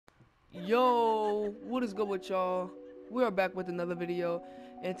Yo, what is good with y'all? We are back with another video,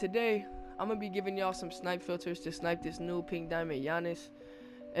 and today I'm gonna be giving y'all some snipe filters to snipe this new pink diamond Giannis.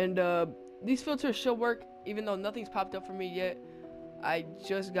 And these filters should work, even though nothing's popped up for me yet. I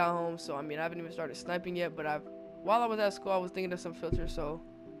just got home, so I haven't even started sniping yet. But while I was at school, I was thinking of some filters. So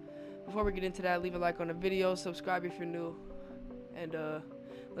before we get into that, leave a like on the video, subscribe if you're new, and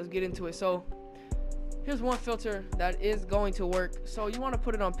let's get into it. So here's one filter that is going to work. So you want to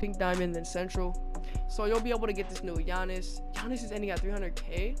put it on pink diamond and central, so you'll be able to get this new Giannis. Giannis is ending at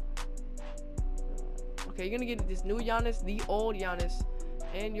 300k. Okay, you're gonna get this new Giannis, the old Giannis,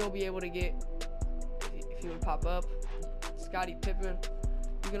 and you'll be able to get, if you would pop up, Scottie Pippen.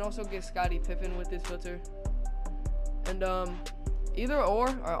 You can also get Scottie Pippen with this filter. And either or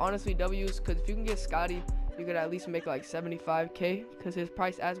are honestly W's, because if you can get Scottie, you could at least make like 75k, because his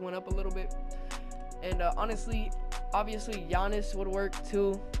price has went up a little bit. And honestly, obviously Giannis would work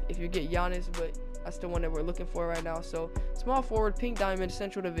too if you get Giannis, but that's the one that we're looking for right now. So small forward, pink diamond,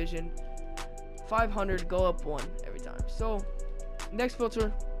 central division, 500, go up one every time. So next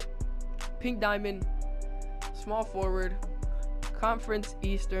filter, pink diamond, small forward, conference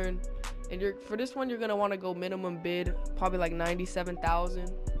Eastern, and for this one you're gonna want to go minimum bid, probably like 97,000.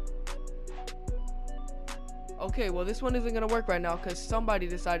 Okay, well this one isn't gonna work right now because somebody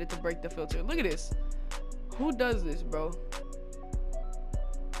decided to break the filter. Look at this. Who does this, bro?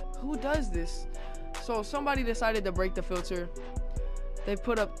 Who does this? So somebody decided to break the filter. They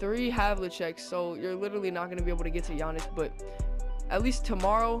put up 3 Havliceks, so you're literally not gonna be able to get to Giannis. But at least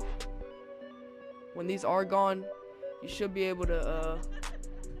tomorrow, when these are gone, you should be able to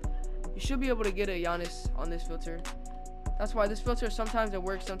get a Giannis on this filter. That's why this filter, sometimes it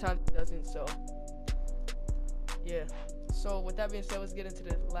works, sometimes it doesn't. So yeah. So with that being said, let's get into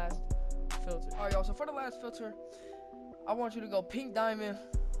the last filter. Alright, y'all, so for the last filter, I want you to go pink diamond,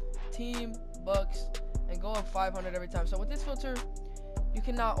 team, Bucks, and go up 500 every time. So with this filter, you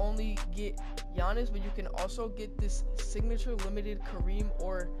can not only get Giannis, but you can also get this signature limited Kareem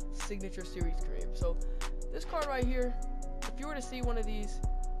or signature series Kareem. So this card right here, if you were to see one of these,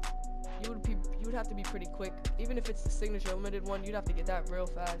 you would have to be pretty quick. Even if it's the signature limited one, you'd have to get that real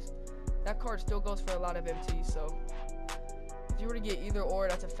fast. That card still goes for a lot of MTs, so if you were to get either or,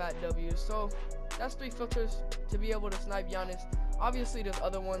 that's a fat W. So that's 3 filters to be able to snipe Giannis. Obviously there's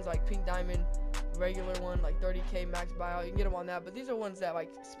other ones like pink diamond, regular one, like 30k max buyout, you can get them on that, but these are ones that like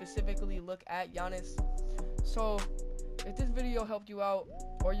specifically look at Giannis. So if this video helped you out,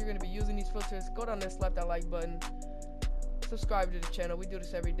 or you're going to be using these filters, go down there, slap that like button, subscribe to the channel. We do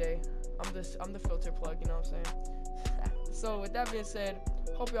this every day. I'm the filter plug, you know what I'm saying? So with that being said,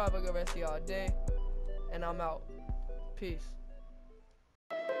 hope y'all have a good rest of y'all day, and I'm out. Peace.